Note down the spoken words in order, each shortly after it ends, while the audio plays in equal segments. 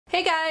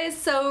Hey guys,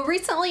 so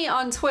recently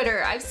on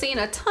Twitter I've seen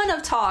a ton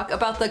of talk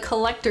about the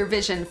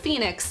CollectorVision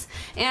Phoenix,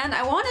 and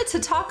I wanted to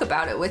talk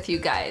about it with you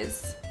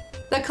guys.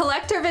 The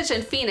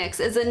CollectorVision Phoenix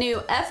is a new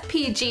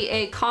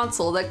FPGA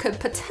console that could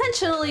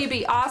potentially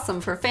be awesome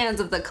for fans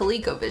of the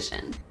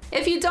ColecoVision.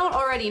 If you don't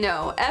already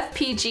know,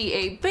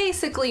 FPGA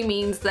basically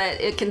means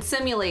that it can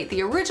simulate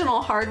the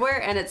original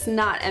hardware and it's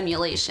not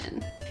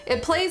emulation.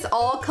 It plays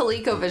all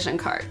ColecoVision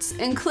cards,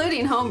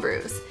 including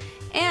homebrews,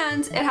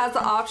 and it has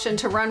the option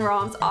to run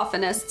ROMs off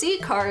an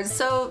SD card,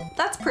 so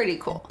that's pretty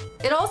cool.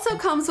 It also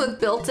comes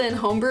with built-in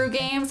homebrew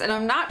games, and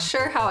I'm not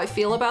sure how I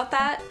feel about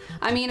that.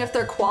 I mean, if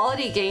they're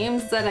quality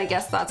games, then I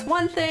guess that's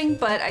one thing,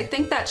 but I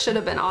think that should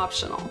have been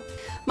optional.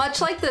 Much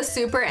like the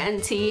Super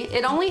NT,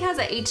 it only has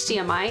a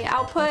HDMI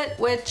output,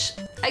 which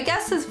I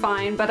guess is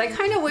fine, but I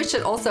kind of wish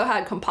it also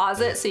had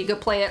composite so you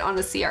could play it on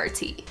a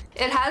CRT.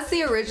 It has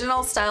the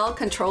original style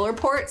controller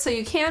port, so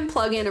you can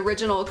plug in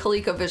original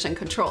ColecoVision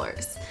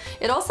controllers.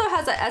 It also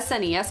has a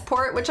SNES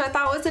port, which I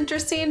thought was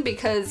interesting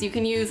because you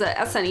can use a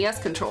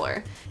SNES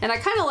controller, and I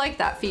kind of like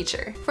that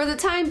feature. For the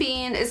time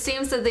being, it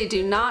seems that they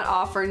do not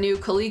offer new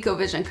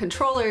ColecoVision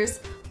controllers,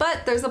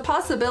 but there's a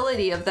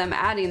possibility of them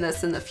adding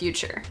this in the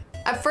future.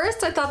 At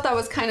first I thought that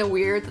was kind of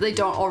weird that they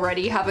don't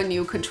already have a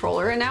new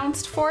controller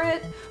announced for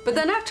it, but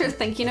then after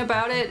thinking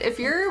about it, if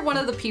you're one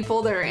of the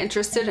people that are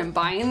interested in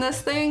buying this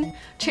thing,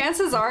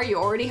 chances are you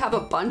already have a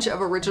bunch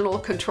of original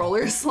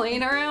controllers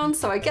laying around,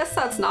 so I guess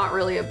that's not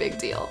really a big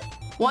deal.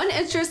 One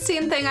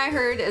interesting thing I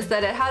heard is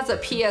that it has a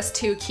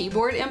PS2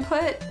 keyboard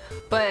input,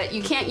 but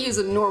you can't use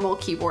a normal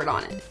keyboard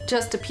on it,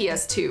 just a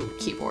PS2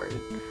 keyboard.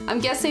 I'm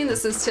guessing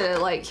this is to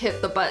like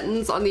hit the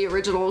buttons on the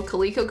original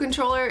Coleco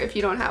controller if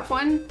you don't have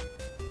one.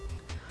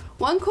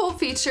 One cool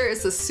feature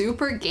is the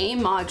Super Game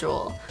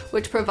module,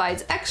 which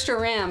provides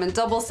extra RAM and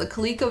doubles the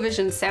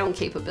ColecoVision sound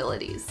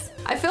capabilities.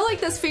 I feel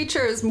like this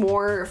feature is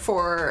more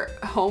for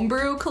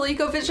homebrew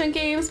ColecoVision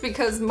games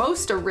because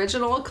most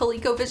original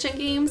ColecoVision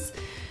games,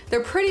 they're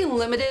pretty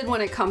limited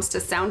when it comes to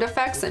sound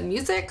effects and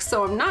music,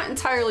 so I'm not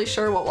entirely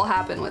sure what will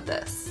happen with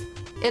this.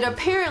 It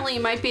apparently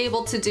might be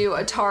able to do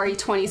Atari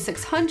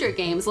 2600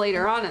 games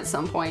later on at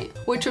some point,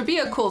 which would be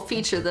a cool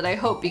feature that I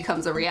hope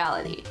becomes a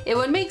reality. It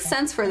would make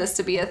sense for this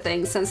to be a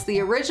thing since the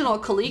original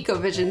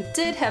ColecoVision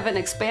did have an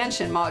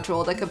expansion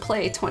module that could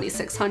play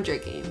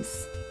 2600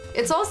 games.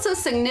 It's also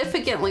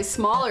significantly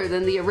smaller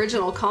than the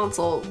original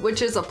console,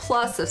 which is a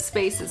plus if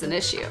space is an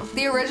issue.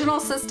 The original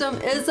system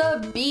is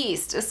a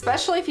beast,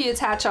 especially if you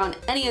attach on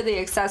any of the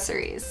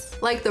accessories,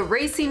 like the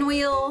racing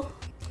wheel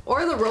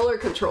or the roller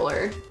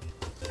controller.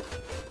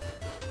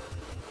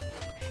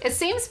 It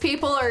seems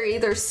people are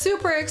either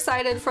super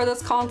excited for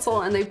this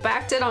console and they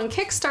backed it on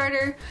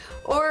Kickstarter,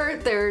 or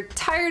they're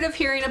tired of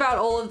hearing about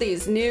all of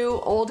these new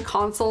old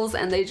consoles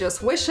and they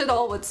just wish it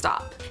all would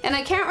stop. And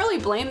I can't really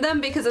blame them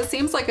because it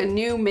seems like a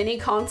new mini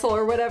console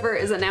or whatever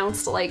is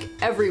announced like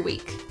every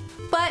week.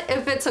 But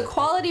if it's a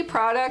quality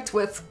product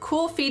with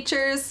cool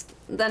features,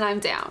 then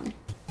I'm down.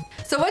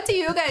 So what do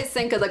you guys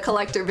think of the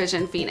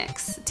CollectorVision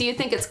Phoenix? Do you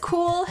think it's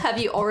cool? Have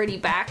you already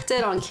backed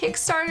it on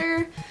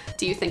Kickstarter?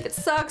 Do you think it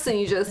sucks and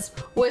you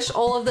just wish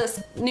all of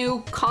this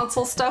new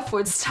console stuff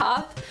would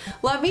stop?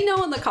 Let me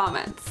know in the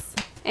comments.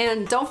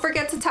 And don't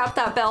forget to tap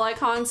that bell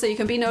icon so you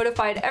can be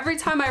notified every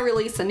time I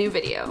release a new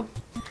video.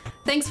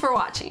 Thanks for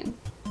watching.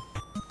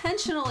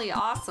 Potentially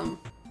awesome.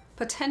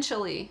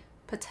 Potentially.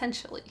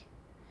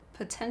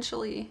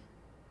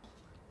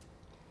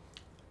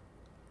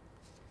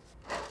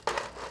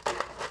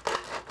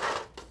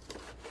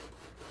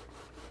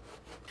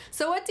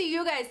 So what do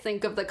you guys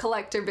think of the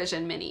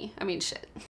CollectorVision Mini? I mean, shit.